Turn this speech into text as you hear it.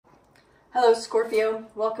Hello Scorpio,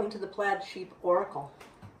 welcome to the Plaid Sheep Oracle.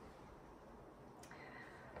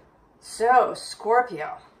 So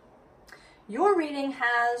Scorpio, your reading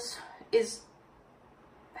has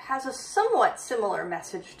a somewhat similar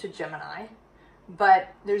message to Gemini,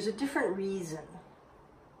 but there's a different reason.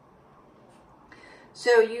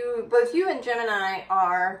 So both you and Gemini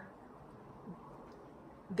are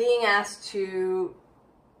being asked to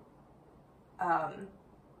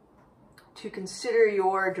consider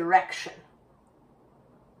your direction.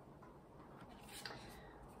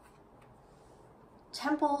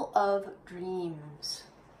 Temple of Dreams.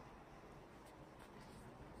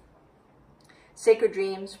 Sacred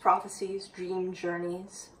dreams, prophecies, dream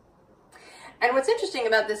journeys. And what's interesting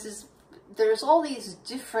about this is there's all these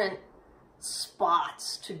different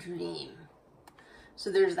spots to dream.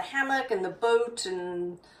 So there's the hammock and the boat,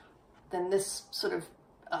 and then this sort of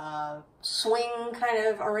swing kind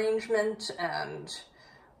of arrangement, and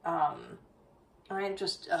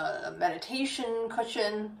just a meditation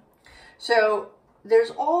cushion. So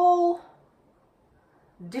there's all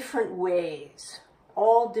different ways,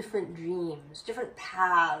 all different dreams, different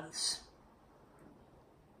paths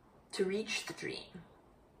to reach the dream.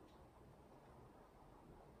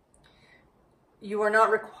 You are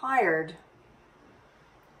not required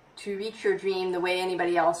to reach your dream the way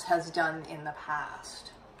anybody else has done in the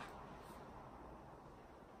past.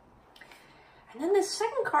 And then this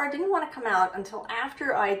second card didn't want to come out until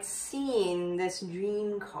after I'd seen this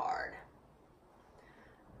dream card.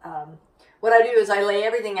 What I do is I lay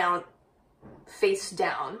everything out face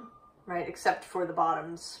down, right, except for the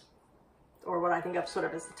bottoms, or what I think of sort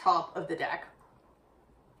of as the top of the deck.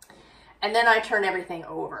 And then I turn everything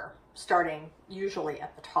over, starting usually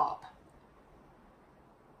at the top.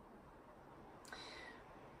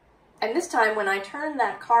 And this time when I turned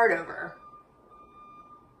that card over,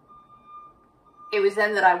 it was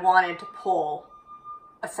then that I wanted to pull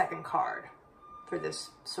a second card for this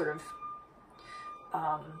sort of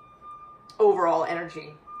overall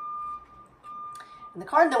energy. And the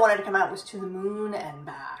card that wanted to come out was To the Moon and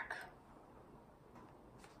Back.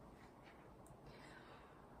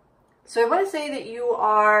 So I want to say that you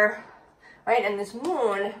are, right, and this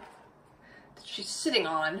moon that she's sitting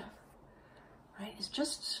on, right, is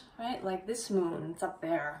just, right, like this moon, it's up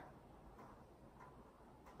there.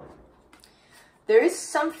 There is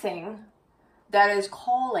something that is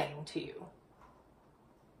calling to you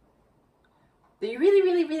that you really,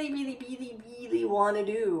 really, really, really, really, really want to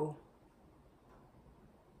do.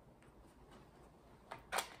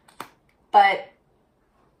 But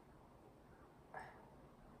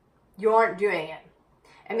you aren't doing it.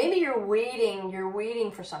 And maybe you're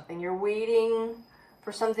waiting for something. You're waiting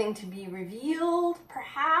for something to be revealed,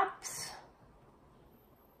 perhaps.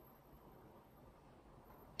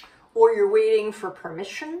 Or you're waiting for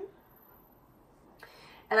permission.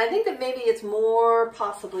 And I think that maybe it's more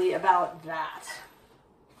possibly about that.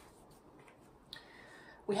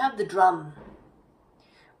 We have the drum,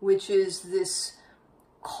 which is this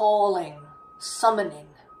calling, summoning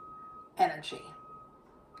energy.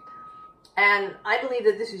 And I believe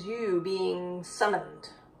that this is you being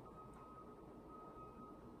summoned.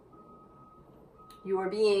 You are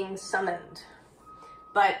being summoned.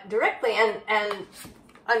 But directly, and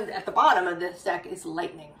at the bottom of this deck is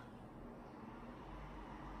lightning.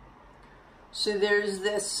 So there's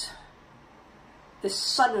this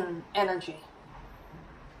sudden energy.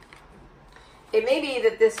 It may be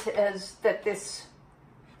that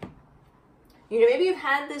maybe you've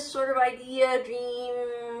had this sort of idea,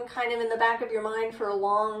 dream, kind of in the back of your mind for a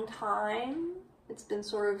long time. It's been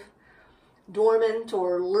sort of dormant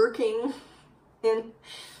or lurking in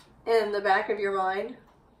the back of your mind.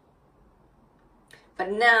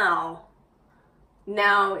 But now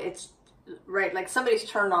it's, right, like somebody's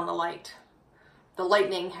turned on the light. The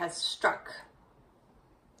lightning has struck.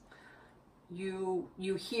 You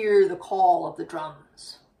hear the call of the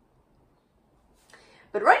drums.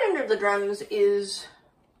 But right under the drums is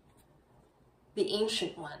the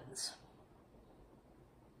Ancient Ones.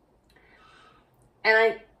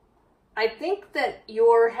 And I think that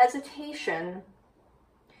your hesitation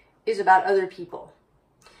is about other people.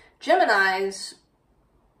 Gemini's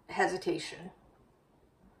hesitation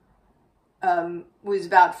was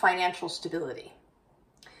about financial stability.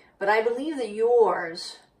 But I believe that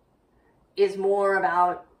yours is more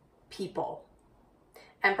about people,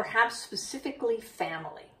 and perhaps specifically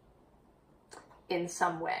family in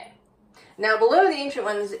some way. Now below the Ancient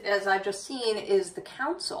Ones, as I've just seen, is the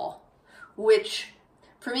Council, which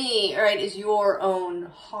for me, right, is your own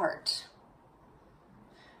heart.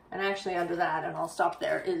 And actually under that, and I'll stop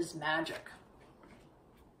there, is Magic.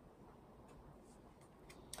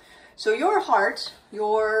 So your heart,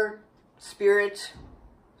 your spirit,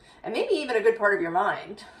 and maybe even a good part of your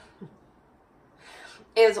mind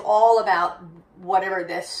is all about whatever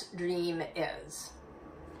this dream is.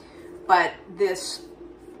 But this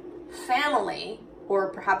family, or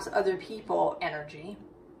perhaps other people energy,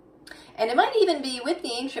 and it might even be with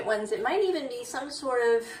the ancient ones, it might even be some sort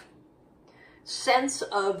of sense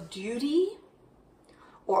of duty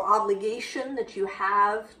or obligation that you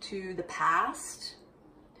have to the past,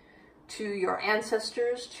 to your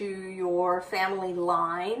ancestors, to your family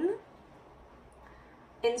line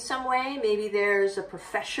in some way. Maybe there's a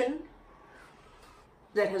profession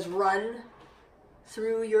that has run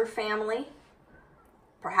through your family,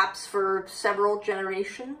 perhaps for several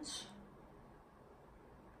generations,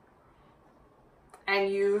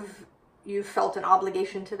 and you've felt an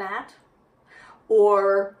obligation to that,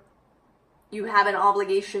 or you have an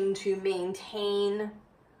obligation to maintain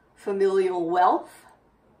familial wealth.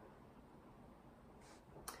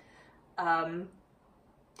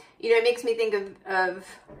 It makes me think of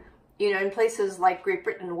in places like Great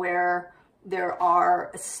Britain where there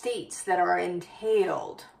are estates that are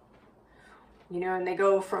entailed, and they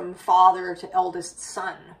go from father to eldest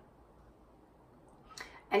son.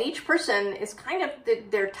 And each person is kind of,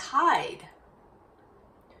 they're tied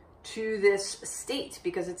to this estate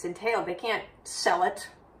because it's entailed. They can't sell it.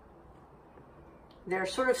 They're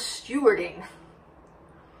sort of stewarding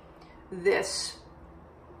this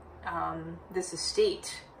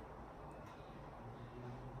estate.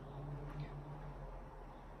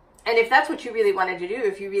 And if that's what you really wanted to do,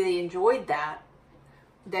 if you really enjoyed that,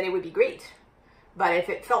 then it would be great. But if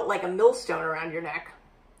it felt like a millstone around your neck,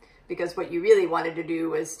 because what you really wanted to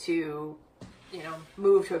do was to,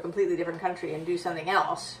 move to a completely different country and do something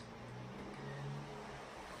else,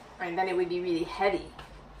 right, then it would be really heavy.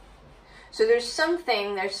 So there's some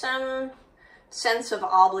sense of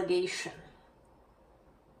obligation.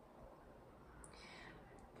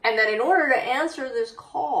 And that in order to answer this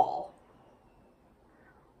call,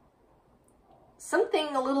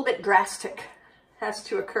 something a little bit drastic has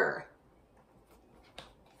to occur.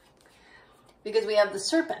 Because we have the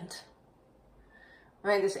serpent,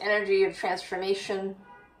 right? This energy of transformation.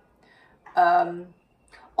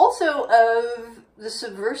 Also of the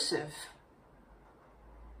subversive.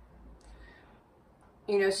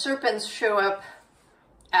 Serpents show up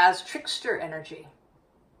as trickster energy.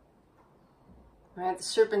 Right? The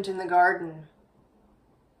serpent in the garden.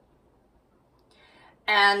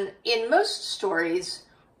 And in most stories,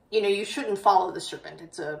 you shouldn't follow the serpent.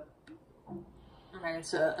 It's a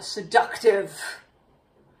seductive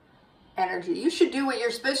energy. You should do what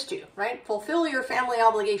you're supposed to, right? Fulfill your family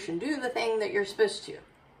obligation. Do the thing that you're supposed to.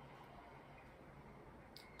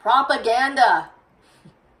 Propaganda.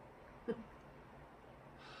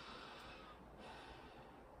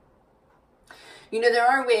 There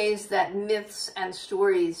are ways that myths and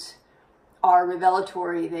stories are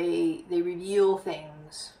revelatory. They reveal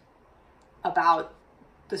things about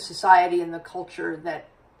the society and the culture that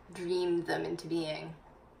dreamed them into being.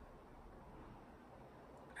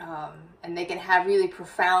 And they can have really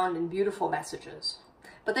profound and beautiful messages.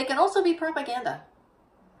 But they can also be propaganda.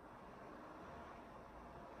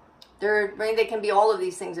 They can be all of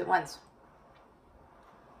these things at once.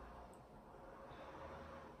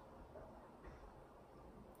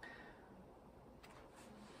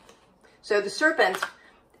 So the serpent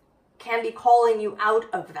can be calling you out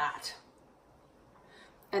of that.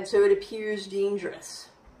 And so it appears dangerous,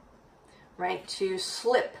 right? To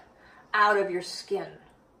slip out of your skin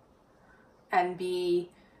and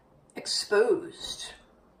be exposed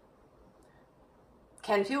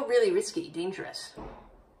can feel really risky, dangerous.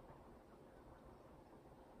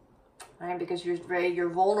 Right? Because you're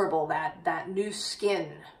vulnerable, that new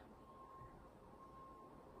skin.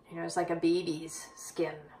 It's like a baby's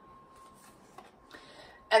skin.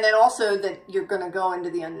 And then also that you're going to go into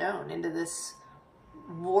the unknown, into this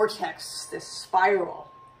vortex, this spiral,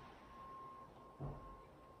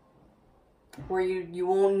 where you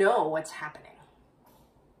won't know what's happening.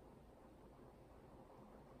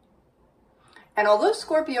 And although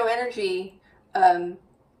Scorpio energy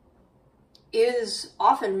is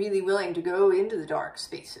often really willing to go into the dark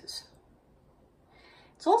spaces,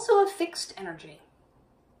 it's also a fixed energy.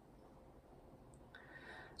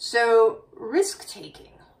 So risk-taking.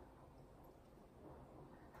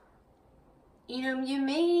 There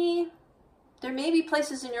may be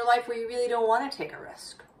places in your life where you really don't want to take a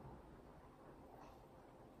risk.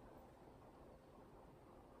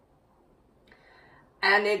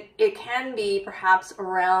 And it can be perhaps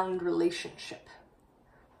around relationship.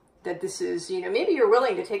 That this is, maybe you're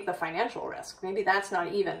willing to take the financial risk. Maybe that's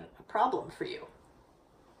not even a problem for you.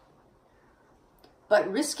 but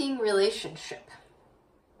risking relationship.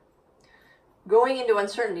 Going into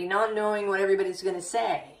uncertainty, not knowing what everybody's going to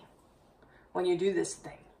say when you do this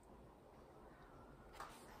thing.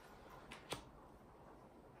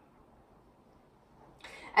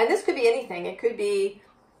 And this could be anything. It could be,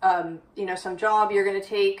 you know, some job you're going to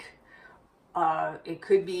take. It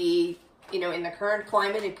could be, you know, in the current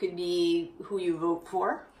climate, it could be who you vote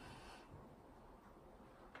for.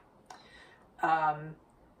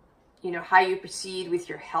 You know, how you proceed with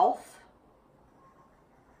your health.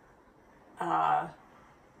 You know,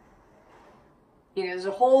 there's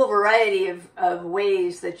a whole variety of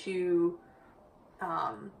ways that you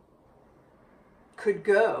could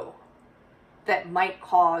go that might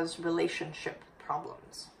cause relationship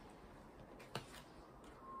problems.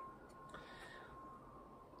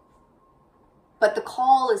 But the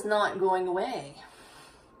call is not going away.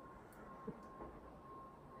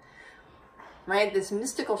 Right? This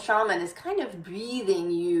mystical shaman is kind of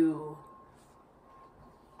breathing you.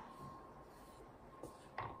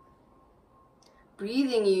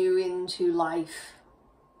 Breathing you into life.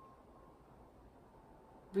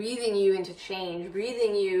 Breathing you into change.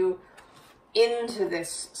 Breathing you into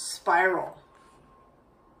this spiral.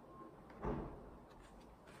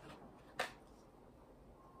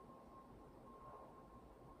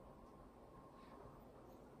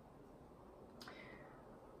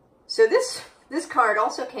 So this card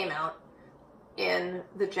also came out in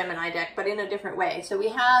the Gemini deck, but in a different way. So we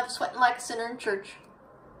have Sweating Like a Sinner in Church.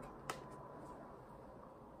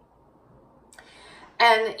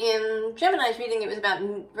 And in Gemini's reading, it was about,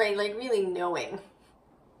 right, like really knowing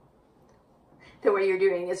that what you're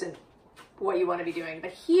doing isn't what you want to be doing.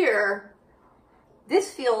 But here,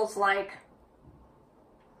 this feels like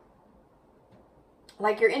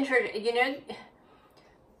you're injured, you know.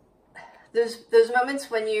 Those moments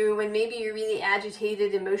when maybe you're really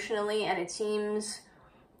agitated emotionally and it seems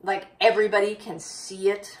like everybody can see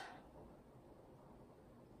it.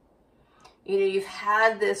 You know, you've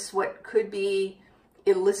had this, what could be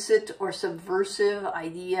illicit or subversive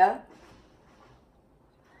idea,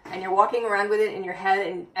 and you're walking around with it in your head,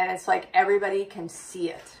 and it's like everybody can see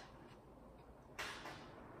it.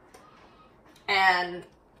 And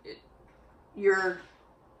you're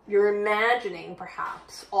imagining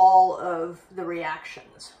perhaps all of the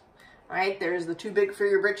reactions, right? There's the too big for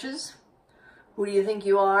your britches. Who do you think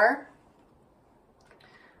you are?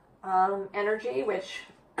 Energy, which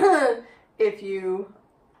if you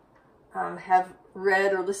have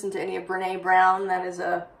read or listened to any of Brene Brown, that is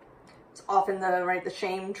it's often the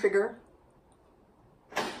shame trigger.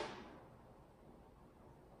 All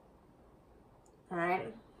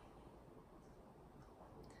right.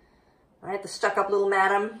 All right, the stuck-up little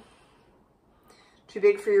madam. Too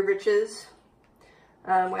big for your britches.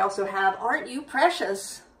 We also have, aren't you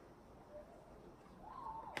precious?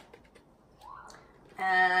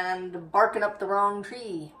 And barking up the wrong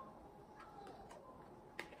tree.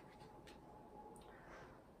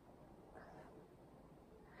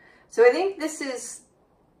 So I think this is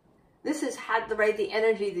had the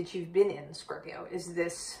energy that you've been in, Scorpio, is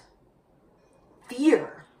this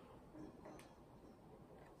fear.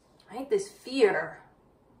 Right? This fear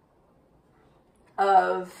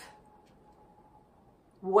of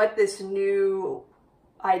what this new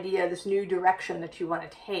idea, this new direction that you want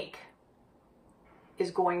to take is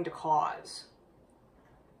going to cause.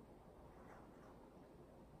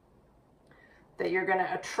 That you're going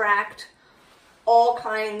to attract all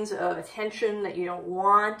kinds of attention that you don't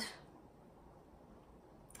want.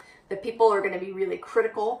 That people are going to be really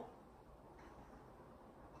critical.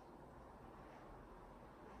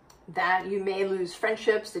 That you may lose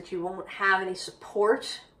friendships, that you won't have any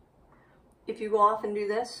support if you go off and do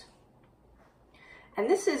this. And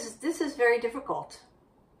this is very difficult.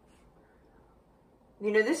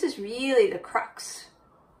 You know, this is really the crux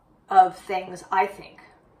of things, I think.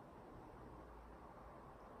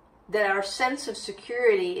 That our sense of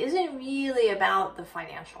security isn't really about the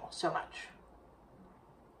financial so much.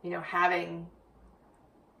 You know, having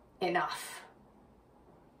enough.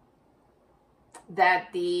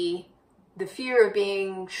 That the fear of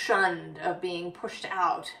being shunned, of being pushed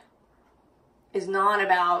out, is not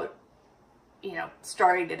about, you know,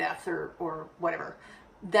 starving to death or whatever.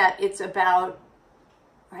 That it's about,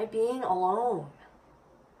 right, being alone.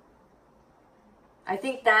 I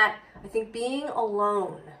think being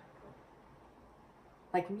alone,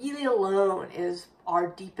 like really alone, is our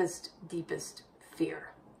deepest fear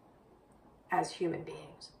as human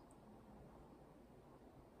beings.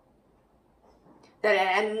 That,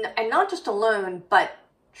 and not just alone, but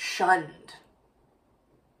shunned.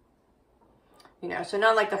 You know, so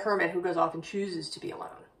not like the hermit who goes off and chooses to be alone.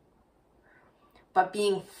 but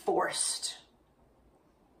being forced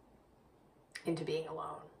into being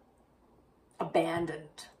alone,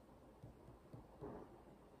 abandoned,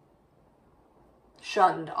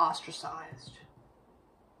 shunned, ostracized.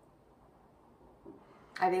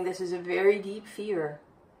 I think this is a very deep fear.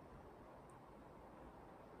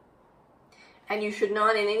 And you should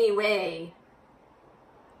not in any way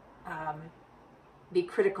be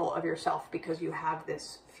critical of yourself because you have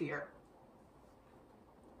this fear.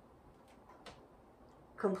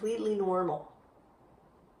 Completely normal.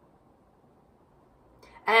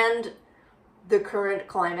 And the current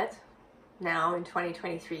climate, now in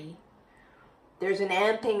 2023, there's an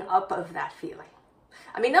amping up of that feeling.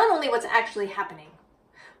 I mean, not only what's actually happening,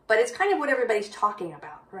 but it's kind of what everybody's talking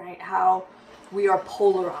about, right? How we are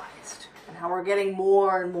polarized and how we're getting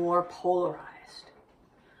more and more polarized,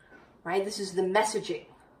 right? This is the messaging.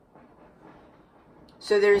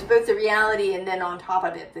 So there's both the reality and then on top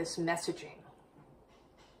of it, this messaging.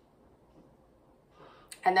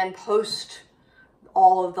 And then post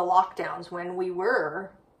all of the lockdowns when we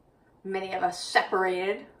were, many of us,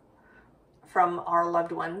 separated from our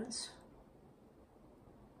loved ones.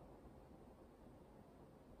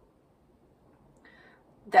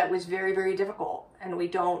 That was very, very difficult. And we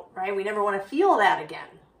don't, right? We never want to feel that again.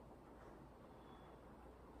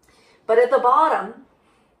 But at the bottom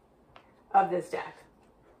of this deck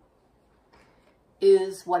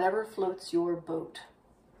is whatever floats your boat.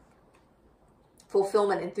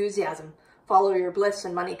 Fulfillment, enthusiasm, follow your bliss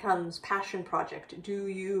and money comes, passion project, do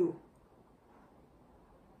you.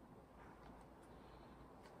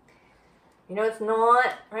 You know, it's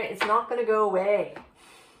not, right? It's not going to go away.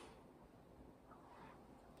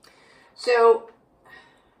 So,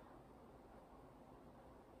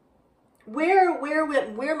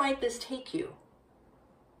 where might this take you?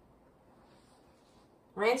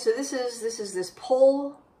 Right? So this is this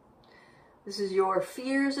pull. This is your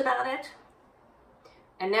fears about it.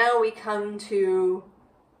 And now we come to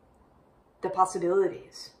the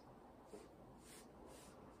possibilities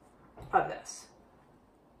of this.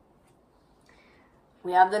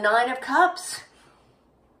 We have the Nine of Cups.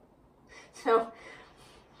 So,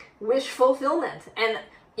 wish fulfillment. And,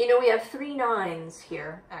 you know, we have 3 nines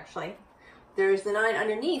here, actually. There's the 9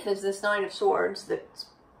 underneath is this 9 of Swords that's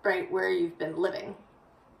right where you've been living.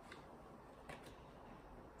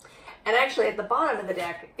 And actually at the bottom of the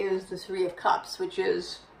deck is the 3 of Cups, which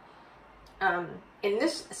is, in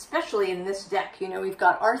this, especially in this deck, you know, we've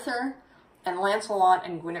got Arthur and Lancelot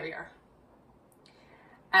and Guinevere.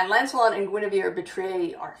 And Lancelot and Guinevere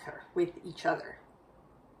betray Arthur with each other.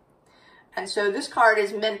 And so this card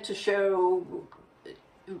is meant to show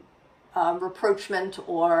reproachment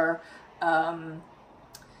or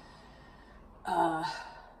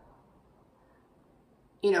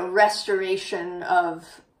you know, restoration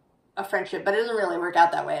of a friendship, but it doesn't really work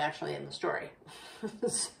out that way actually in the story.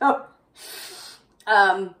 So,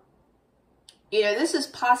 you know, this is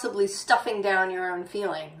possibly stuffing down your own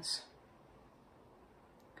feelings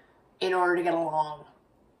in order to get along.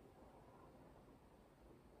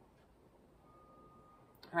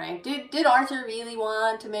 Right? Did Arthur really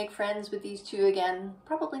want to make friends with these two again?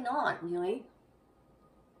 Probably not, really.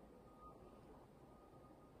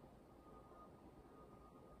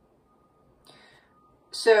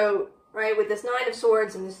 So, right, with this 9 of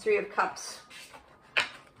Swords and this 3 of Cups.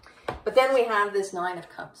 But then we have this 9 of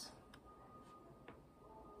Cups.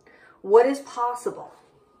 What is possible?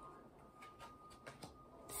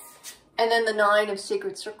 And then the 9 of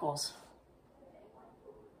Sacred Circles.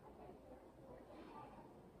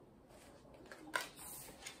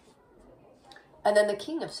 And then the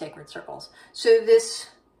King of Sacred Circles. So this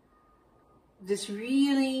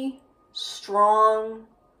really strong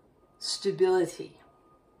stability,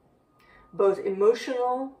 both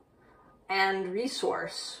emotional and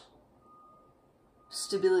resource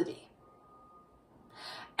stability.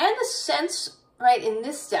 And the sense, right, in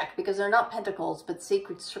this deck, because they're not pentacles, but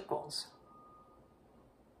sacred circles.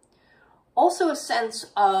 Also a sense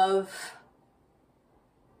of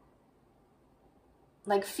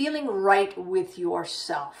like feeling right with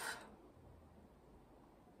yourself.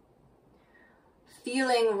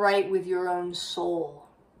 Feeling right with your own soul.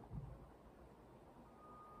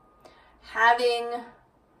 Having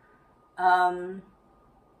I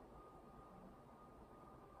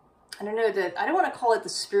don't know, I don't want to call it the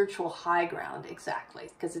spiritual high ground exactly,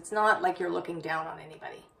 because it's not like you're looking down on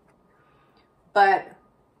anybody. But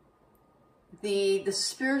the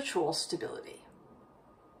spiritual stability.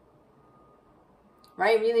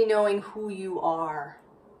 Right? Really knowing who you are.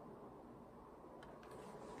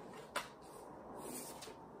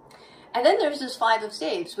 And then there's this 5 of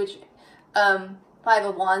Staves, which Five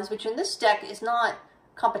of Wands, which in this deck is not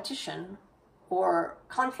competition or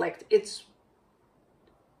conflict, it's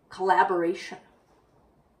collaboration.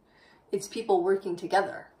 It's people working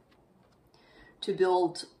together to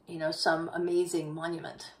build, you know, some amazing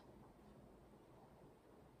monument.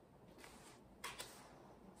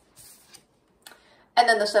 And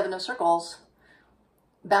then the Seven of Circles,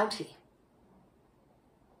 bounty.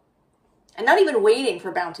 And not even waiting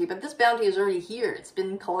for bounty, but this bounty is already here. It's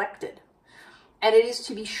been collected. And it is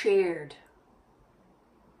to be shared.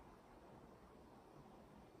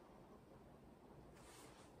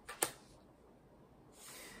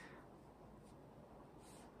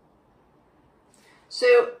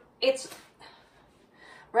 So it's,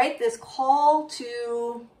 right, this call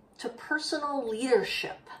to personal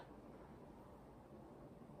leadership.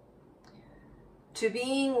 To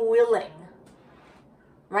being willing,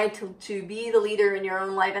 right, to be the leader in your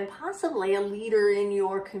own life and possibly a leader in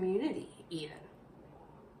your community even.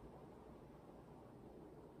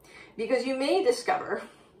 Because you may discover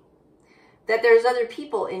that there's other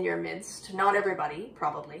people in your midst, not everybody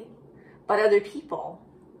probably, but other people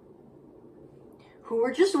who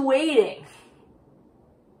are just waiting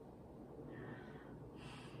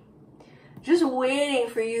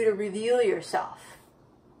for you to reveal yourself.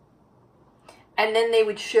 And then they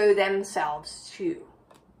would show themselves too.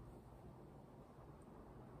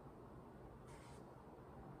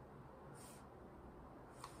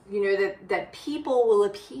 You know, that people will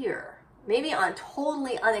appear, maybe on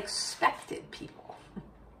totally unexpected people.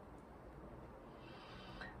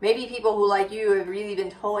 Maybe people who, like you, have really been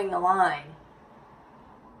towing the line.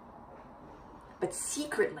 But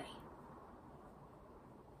secretly,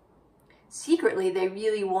 they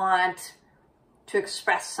really want to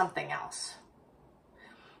express something else.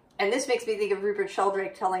 And this makes me think of Rupert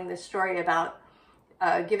Sheldrake telling this story about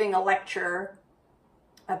giving a lecture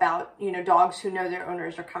about, you know, dogs who know their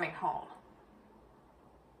owners are coming home.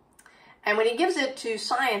 And when he gives it to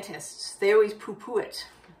scientists, they always poo-poo it,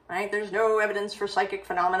 right? There's no evidence for psychic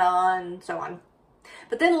phenomena and so on.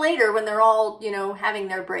 But then later, when they're all, you know, having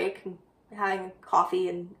their break, and having coffee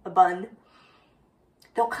and a bun,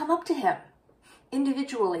 they'll come up to him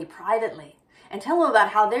individually, privately, and tell him about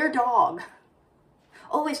how their dog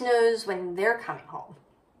always knows when they're coming home.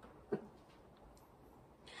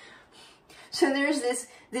 So there's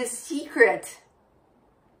this secret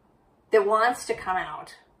that wants to come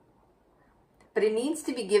out, but it needs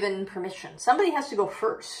to be given permission. Somebody has to go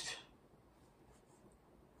first.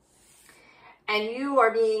 And you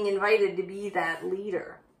are being invited to be that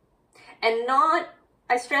leader. And not,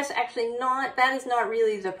 I stress, actually not, that is not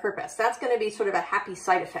really the purpose. That's going to be sort of a happy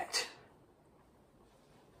side effect.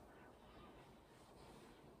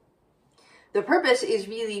 The purpose is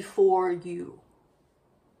really for you.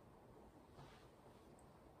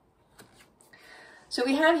 So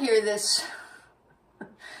we have here this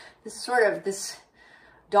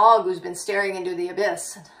dog who's been staring into the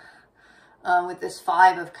abyss with this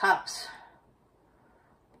Five of Cups.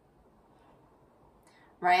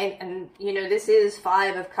 Right? And, you know, this is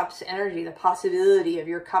Five of Cups energy, the possibility of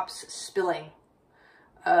your cups spilling,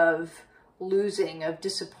 of losing, of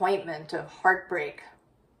disappointment, of heartbreak.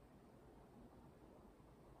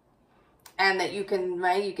 And that you can,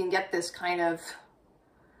 right, you can get this kind of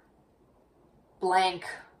blank,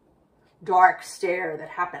 dark stare that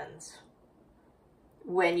happens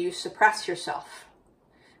when you suppress yourself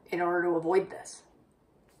in order to avoid this.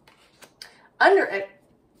 Under it,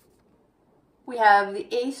 we have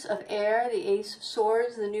the Ace of Air, the Ace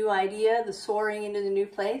soars, the new idea, the soaring into the new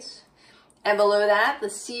place. And below that, the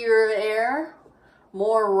Seer of Air,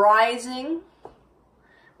 more rising.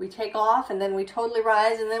 We take off and then we totally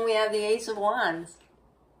rise, and then we have the Ace of Wands.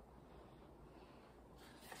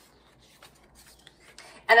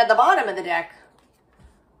 And at the bottom of the deck,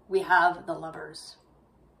 we have the Lovers.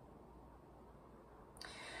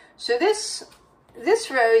 So this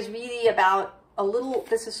row is really about a little,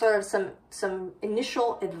 this is sort of some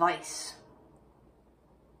initial advice.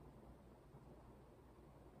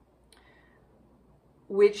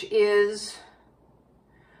 Which is,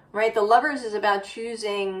 right, the Lovers is about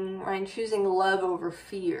choosing, right, choosing love over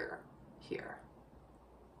fear here.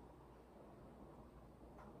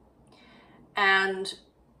 And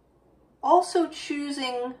also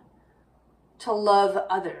choosing to love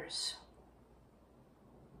others.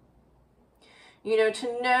 You know,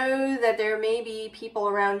 to know that there may be people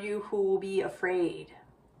around you who will be afraid.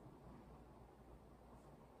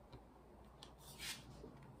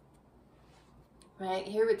 Right,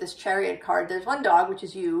 here with this Chariot card, there's one dog, which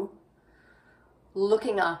is you,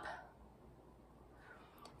 looking up.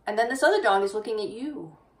 And then this other dog is looking at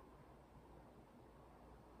you.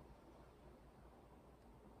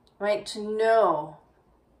 right? To know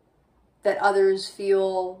that others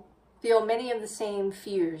feel many of the same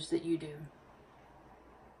fears that you do.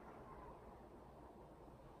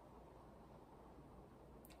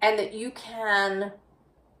 And that you can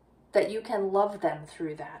love them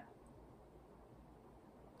through that.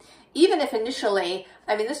 Even if initially,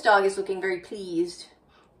 I mean, this dog is looking very pleased,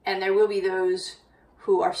 and there will be those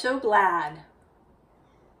who are so glad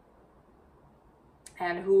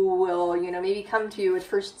and who will, you know, maybe come to you at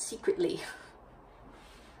first secretly.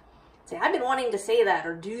 Say, I've been wanting to say that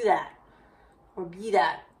or do that or be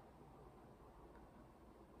that.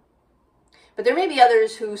 But there may be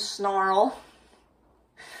others who snarl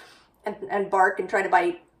and bark and try to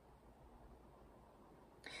bite.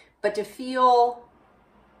 But to feel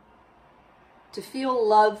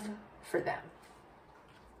love for them.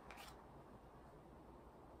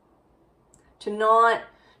 To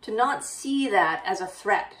not see that as a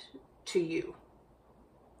threat to you.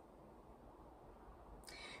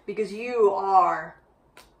 Because you are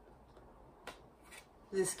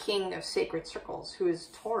this king of sacred circles who is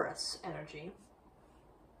Taurus energy.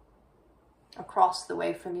 Across the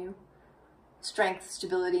way from you. Strength,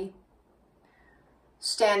 stability.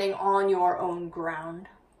 Standing on your own ground.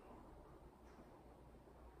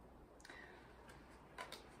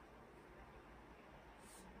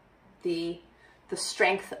 The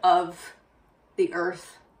strength of the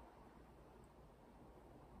earth,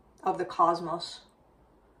 of the cosmos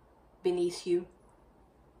beneath you.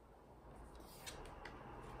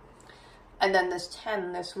 And then this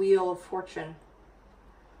 10, this wheel of fortune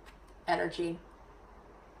energy.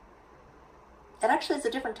 It actually is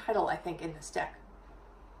a different title, I think, in this deck.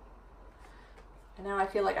 And now I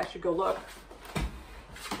feel like I should go look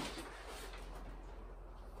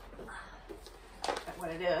at what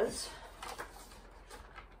it is.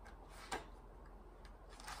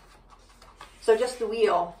 So just the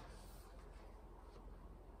wheel.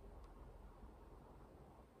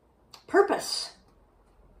 Purpose.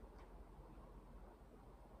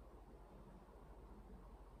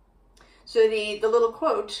 So the little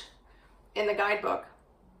quote in the guidebook,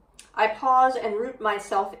 I pause and root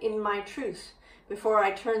myself in my truth before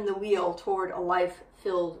I turn the wheel toward a life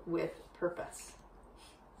filled with purpose.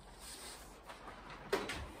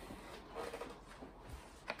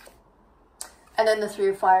 And then the 3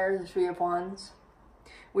 of fire, the 3 of wands,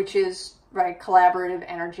 which is, right, collaborative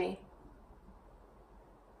energy.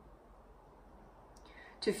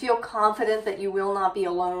 To feel confident that you will not be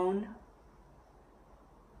alone.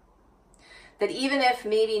 That even if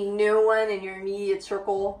maybe no one in your immediate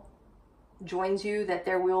circle joins you, that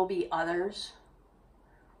there will be others.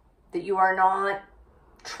 That you are not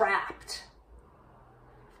trapped.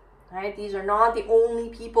 Right? These are not the only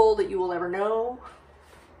people that you will ever know.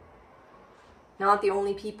 Not the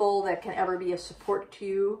only people that can ever be a support to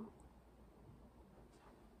you.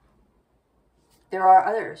 There are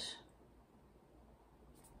others.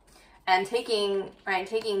 And taking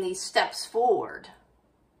these steps forward,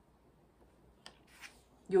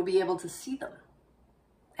 you'll be able to see them.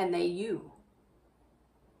 And they you.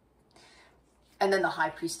 And then the High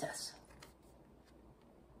Priestess.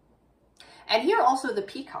 And here also the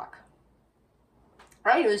peacock.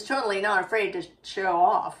 Right? Who's totally not afraid to show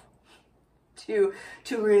off. To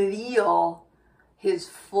reveal his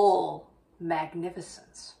full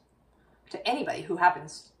magnificence to anybody who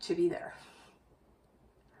happens to be there.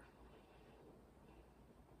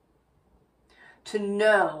 To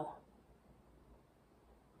know,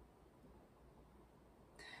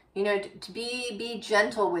 you know, to be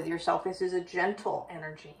gentle with yourself. This is a gentle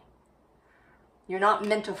energy. You're not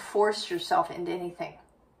meant to force yourself into anything,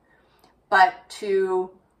 but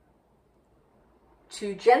to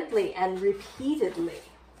gently and repeatedly,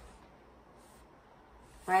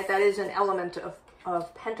 right? That is an element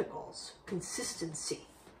of Pentacles, consistency.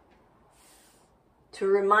 To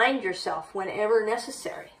remind yourself whenever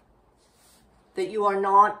necessary that you are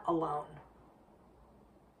not alone.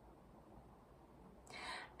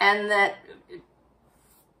 And that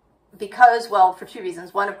because, well, for 2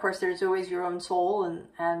 reasons. One, of course, there's always your own soul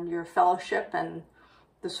and your fellowship and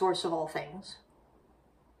the source of all things.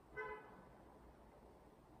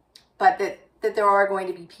 But that there are going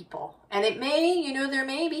to be people. And it may, you know, there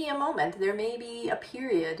may be a moment, there may be a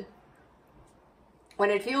period when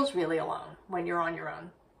it feels really alone, when you're on your own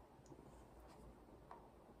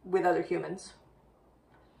with other humans.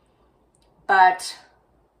 But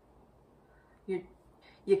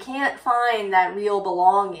you can't find that real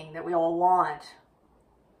belonging that we all want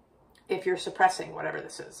if you're suppressing whatever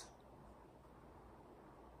this is.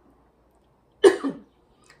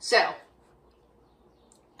 So,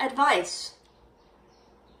 advice.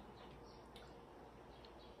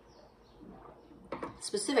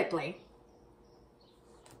 specifically,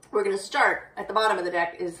 we're going to start at the bottom of the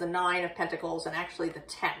deck is the 9 of Pentacles and actually the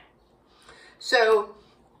 10. So,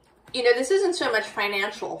 you know, this isn't so much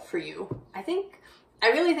financial for you. I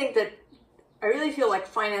really feel like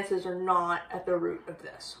finances are not at the root of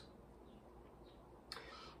this.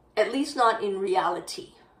 At least not in reality.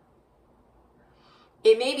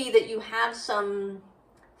 It may be that you have some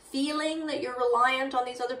feeling that you're reliant on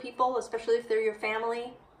these other people, especially if they're your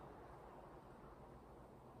family,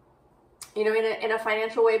 you know, in a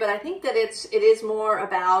financial way, but I think that it is more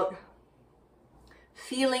about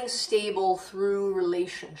feeling stable through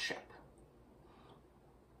relationship.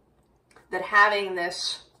 That having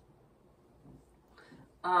this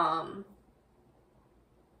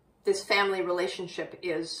this family relationship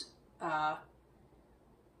is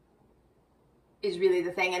really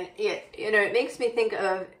the thing. And it makes me think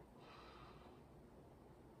of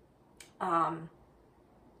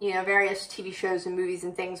various TV shows and movies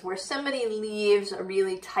and things where somebody leaves a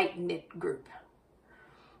really tight-knit group.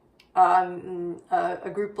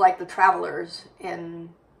 A group like the Travelers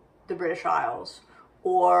in the British Isles,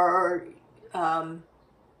 or a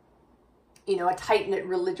tight-knit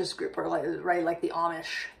religious group, or like the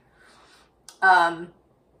Amish.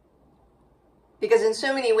 Because in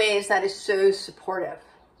so many ways that is so supportive.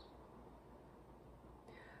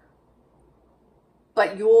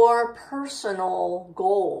 But your personal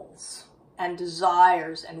goals and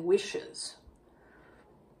desires and wishes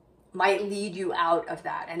might lead you out of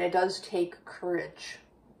that. And it does take courage,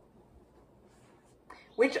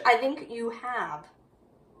 which I think you have.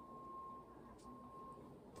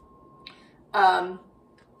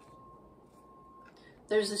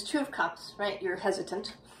 There's this 2 of Cups, right? You're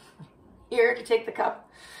hesitant here to take the cup.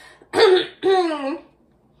 And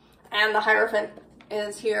the Hierophant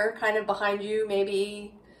is here kind of behind you,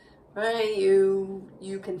 maybe, right? You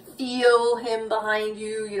can feel him behind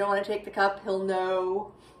you. You don't want to take the cup, he'll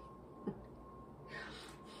know.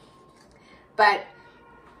 But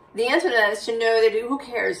the answer to that is to know that who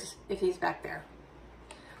cares if he's back there?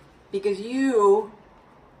 Because you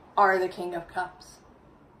are the King of Cups.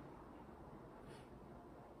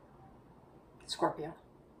 Scorpio.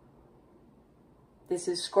 This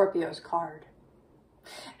is Scorpio's card.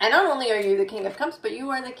 And not only are you the King of Cups, but you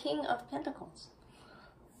are the King of Pentacles.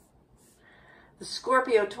 The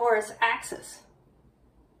Scorpio-Taurus axis.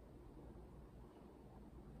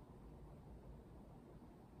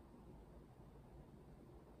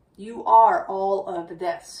 You are all of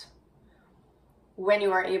this when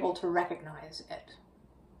you are able to recognize it.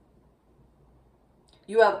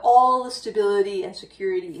 You have all the stability and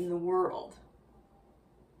security in the world.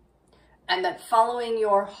 And that following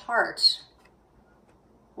your heart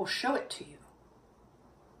will show it to you.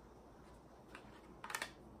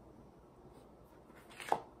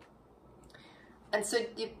 And so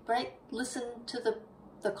you listen to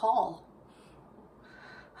the call.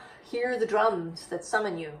 Hear the drums that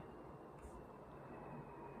summon you.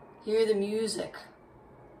 Hear the music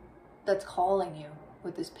that's calling you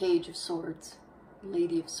with this Page of Swords,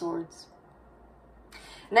 Lady of Swords.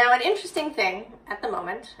 Now, an interesting thing at the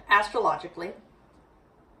moment, astrologically,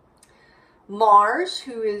 Mars,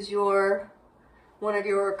 who is one of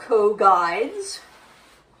your co-guides,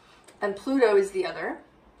 and Pluto is the other.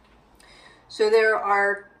 So there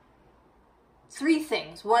are 3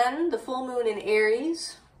 things. 1, the full moon in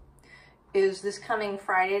Aries is this coming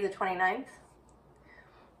Friday, the 29th.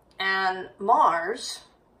 And Mars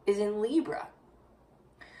is in Libra.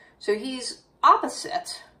 So he's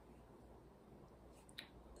opposite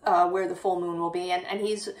where the full moon will be. And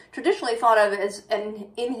he's traditionally thought of as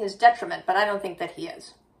in his detriment, but I don't think that he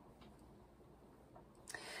is.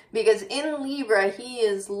 Because in Libra, he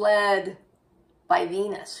is led by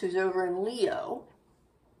Venus, who's over in Leo.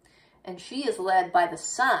 And she is led by the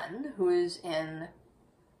Sun, who is in,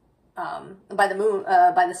 by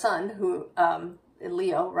the Sun, who, in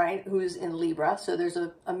Leo, right, who's in Libra. So there's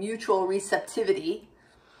a mutual receptivity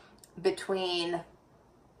between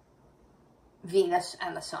Venus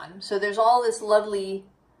and the Sun. So there's all this lovely,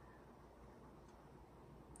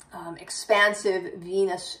 expansive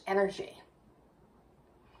Venus energy.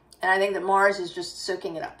 And I think that Mars is just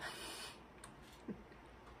soaking it up.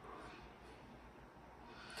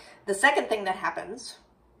 The second thing that happens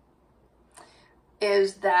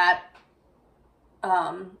is that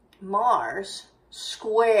Mars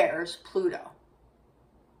squares Pluto.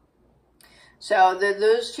 So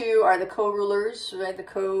those 2 are the co-rulers, right, the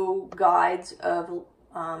co-guides of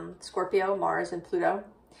Scorpio, Mars, and Pluto,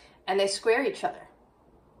 and they square each other.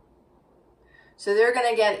 So they're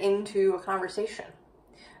going to get into a conversation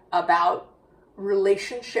about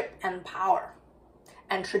relationship and power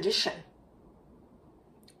and tradition.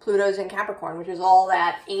 Pluto's in Capricorn, which is all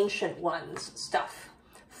that ancient ones stuff,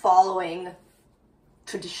 following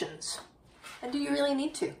traditions. And do you really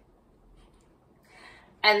need to?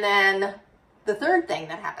 And then the third thing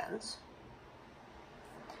that happens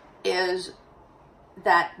is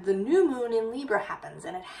that the new moon in Libra happens,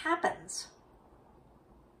 and it happens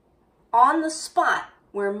on the spot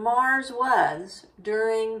where Mars was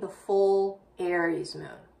during the full Aries moon.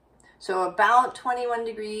 So about 21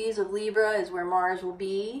 degrees of Libra is where Mars will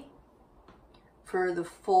be for the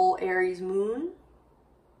full Aries moon.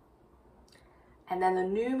 And then the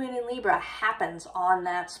new moon in Libra happens on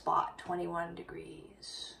that spot, 21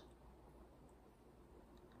 degrees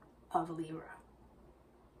of Libra.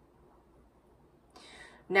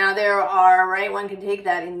 Now there are, right, one can take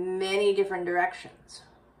that in many different directions.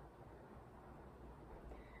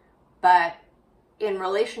 But in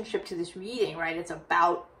relationship to this reading, right, it's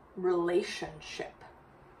about relationship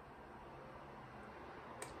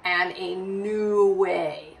and a new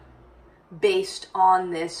way based on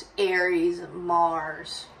this Aries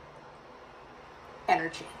Mars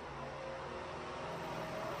energy.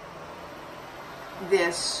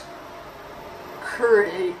 This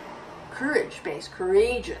courage-based,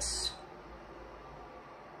 courageous,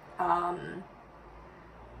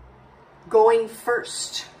 going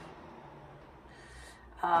first,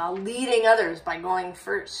 leading others by going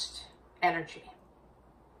first energy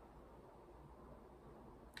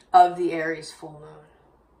of the Aries full moon.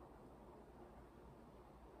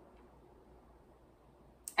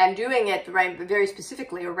 And doing it, right, very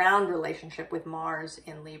specifically around relationship with Mars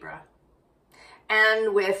in Libra.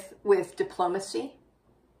 And with diplomacy,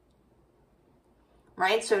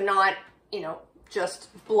 right? So not, you know, just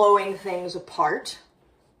blowing things apart,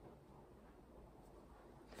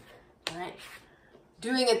 right?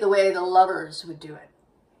 Doing it the way the lovers would do it.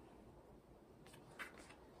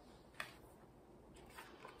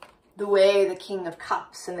 The way the King of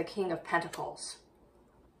Cups and the King of Pentacles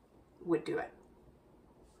would do it.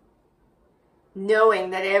 Knowing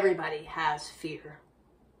that everybody has fear.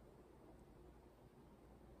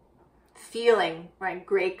 Feeling, right,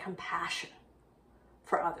 great compassion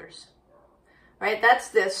for others, right? That's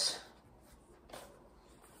this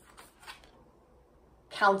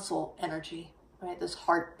counsel energy, right? This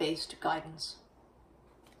heart-based guidance.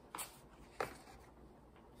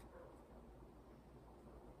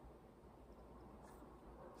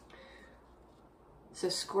 So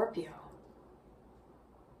Scorpio,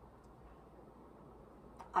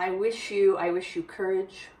 I wish you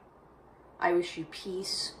courage. I wish you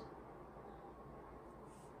peace.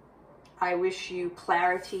 I wish you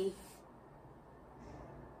clarity.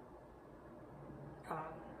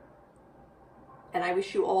 And I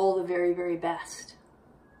wish you all the very, very best.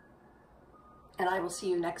 And I will see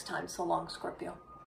you next time. So long, Scorpio.